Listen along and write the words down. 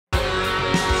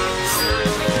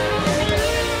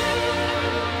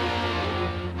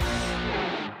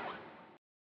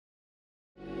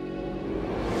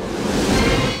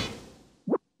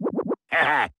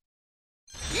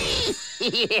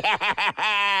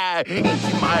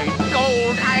It's my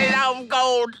gold. I love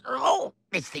gold. Oh,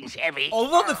 this thing's heavy.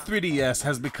 Although the 3DS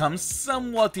has become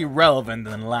somewhat irrelevant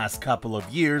in the last couple of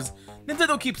years,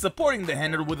 Nintendo keeps supporting the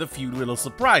handle with a few little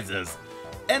surprises.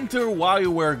 Enter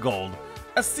WarioWare Gold,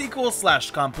 a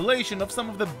sequel/compilation of some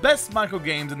of the best micro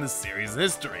games in the series'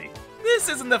 history. This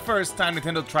isn't the first time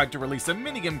Nintendo tried to release a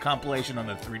minigame compilation on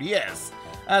the 3DS,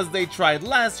 as they tried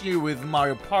last year with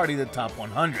Mario Party The Top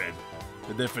 100.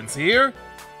 The difference here?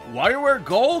 WarioWare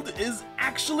Gold is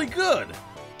actually good.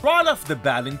 Right off the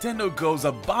bat, Nintendo goes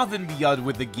above and beyond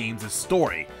with the game's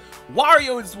story.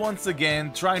 Wario is once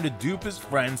again trying to dupe his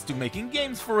friends to making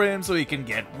games for him so he can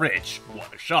get rich.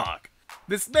 What a shock.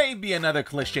 This may be another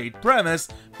cliched premise,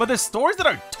 but the stories that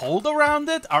are told around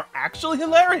it are actually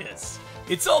hilarious.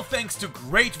 It's all thanks to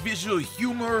great visual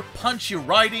humor, punchy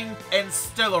writing, and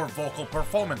stellar vocal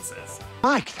performances.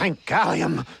 Mike, thank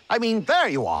Gallium. I mean, there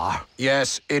you are.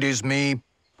 Yes, it is me.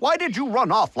 Why did you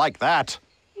run off like that?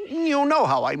 You know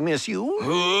how I miss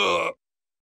you.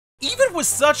 Even with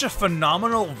such a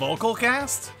phenomenal vocal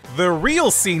cast, the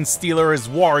real scene stealer is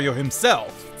Wario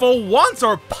himself. For once,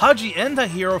 our pudgy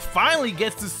anti-hero finally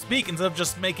gets to speak instead of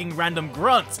just making random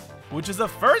grunts, which is a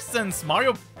first since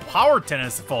Mario Power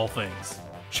Tennis of all things.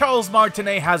 Charles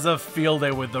Martinet has a field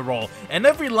day with the role, and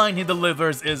every line he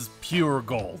delivers is pure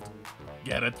gold.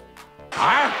 Get it?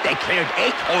 Huh? They cleared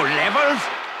 8 whole levels?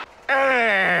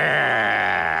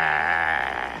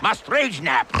 Must rage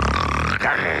nap.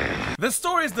 The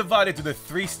story is divided to the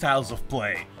 3 styles of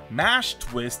play: mash,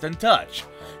 twist, and touch.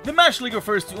 The mash league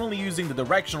refers to only using the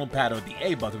directional pad or the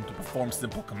A button to perform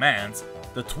simple commands.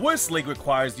 The twist league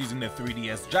requires using the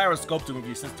 3DS gyroscope to move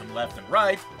your system left and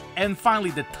right. And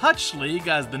finally, the touch league,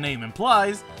 as the name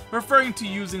implies, referring to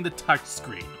using the touch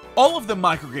screen. All of the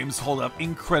microgames hold up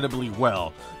incredibly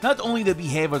well. Not only they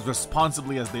behave as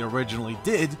responsibly as they originally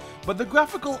did, but the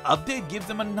graphical update gives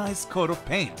them a nice coat of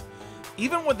paint.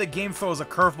 Even when the game throws a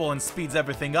curveball and speeds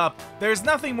everything up, there's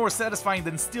nothing more satisfying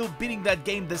than still beating that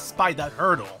game despite that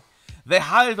hurdle. The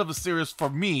highlight of the series for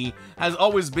me has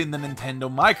always been the Nintendo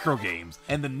micro games,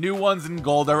 and the new ones in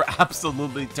Gold are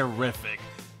absolutely terrific.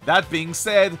 That being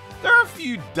said, there are a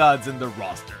few duds in the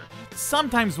roster.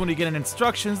 Sometimes when you get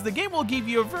instructions, the game will give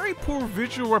you a very poor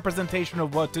visual representation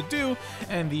of what to do,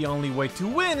 and the only way to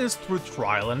win is through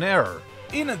trial and error.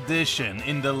 In addition,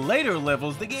 in the later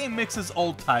levels, the game mixes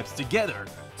all types together,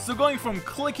 so going from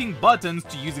clicking buttons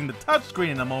to using the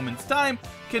touchscreen in a moment's time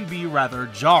can be rather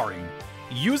jarring.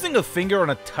 Using a finger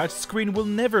on a touchscreen will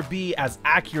never be as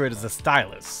accurate as a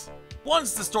stylus.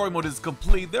 Once the story mode is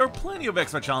complete, there are plenty of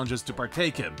extra challenges to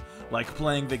partake in, like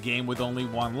playing the game with only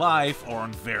 1 life or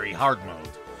on very hard mode.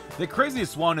 The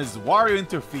craziest one is Wario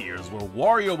Interferes, where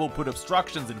Wario will put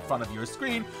obstructions in front of your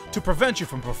screen to prevent you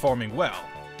from performing well.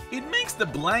 It makes the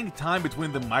blank time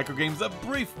between the microgames a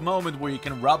brief moment where you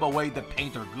can rub away the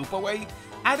paint or goop away,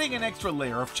 adding an extra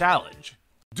layer of challenge.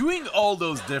 Doing all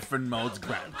those different modes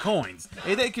grant coins,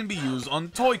 and they can be used on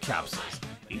toy capsules.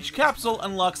 Each capsule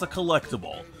unlocks a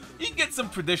collectible. You can get some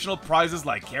traditional prizes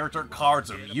like character cards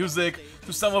or music,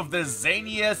 to some of the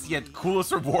zaniest yet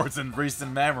coolest rewards in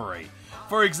recent memory.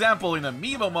 For example, in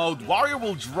Amiibo mode, Wario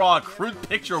will draw a crude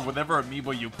picture of whatever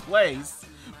Amiibo you place,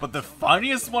 but the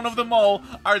funniest one of them all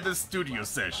are the studio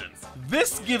sessions.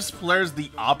 This gives players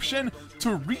the option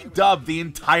to redub the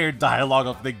entire dialogue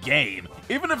of the game.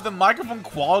 Even if the microphone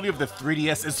quality of the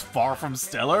 3DS is far from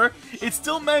stellar, it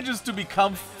still manages to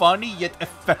become funny yet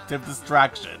effective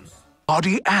distraction.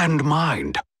 Body and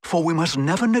mind, for we must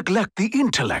never neglect the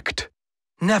intellect.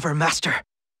 Never, Master.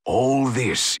 All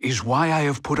this is why I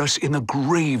have put us in the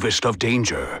gravest of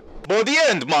danger. Body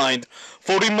and mind,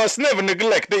 for we must never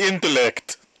neglect the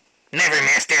intellect. Never,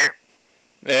 Master.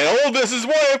 And all this is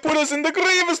why I put us in the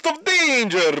gravest of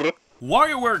danger.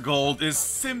 WarioWare Gold is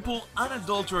simple,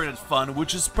 unadulterated fun,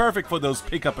 which is perfect for those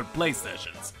pick-up and play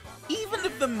sessions. Even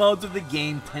if the modes of the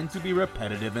game tend to be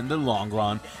repetitive in the long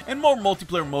run, and more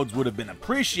multiplayer modes would have been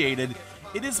appreciated,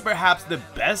 it is perhaps the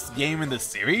best game in the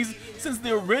series since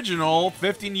the original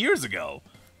 15 years ago.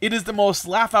 It is the most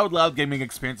laugh-out-loud gaming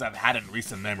experience I've had in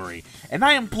recent memory, and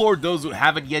I implore those who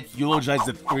haven't yet eulogized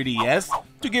the 3DS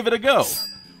to give it a go.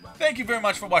 Thank you very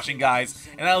much for watching, guys,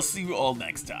 and I'll see you all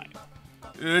next time.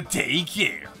 Take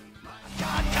care.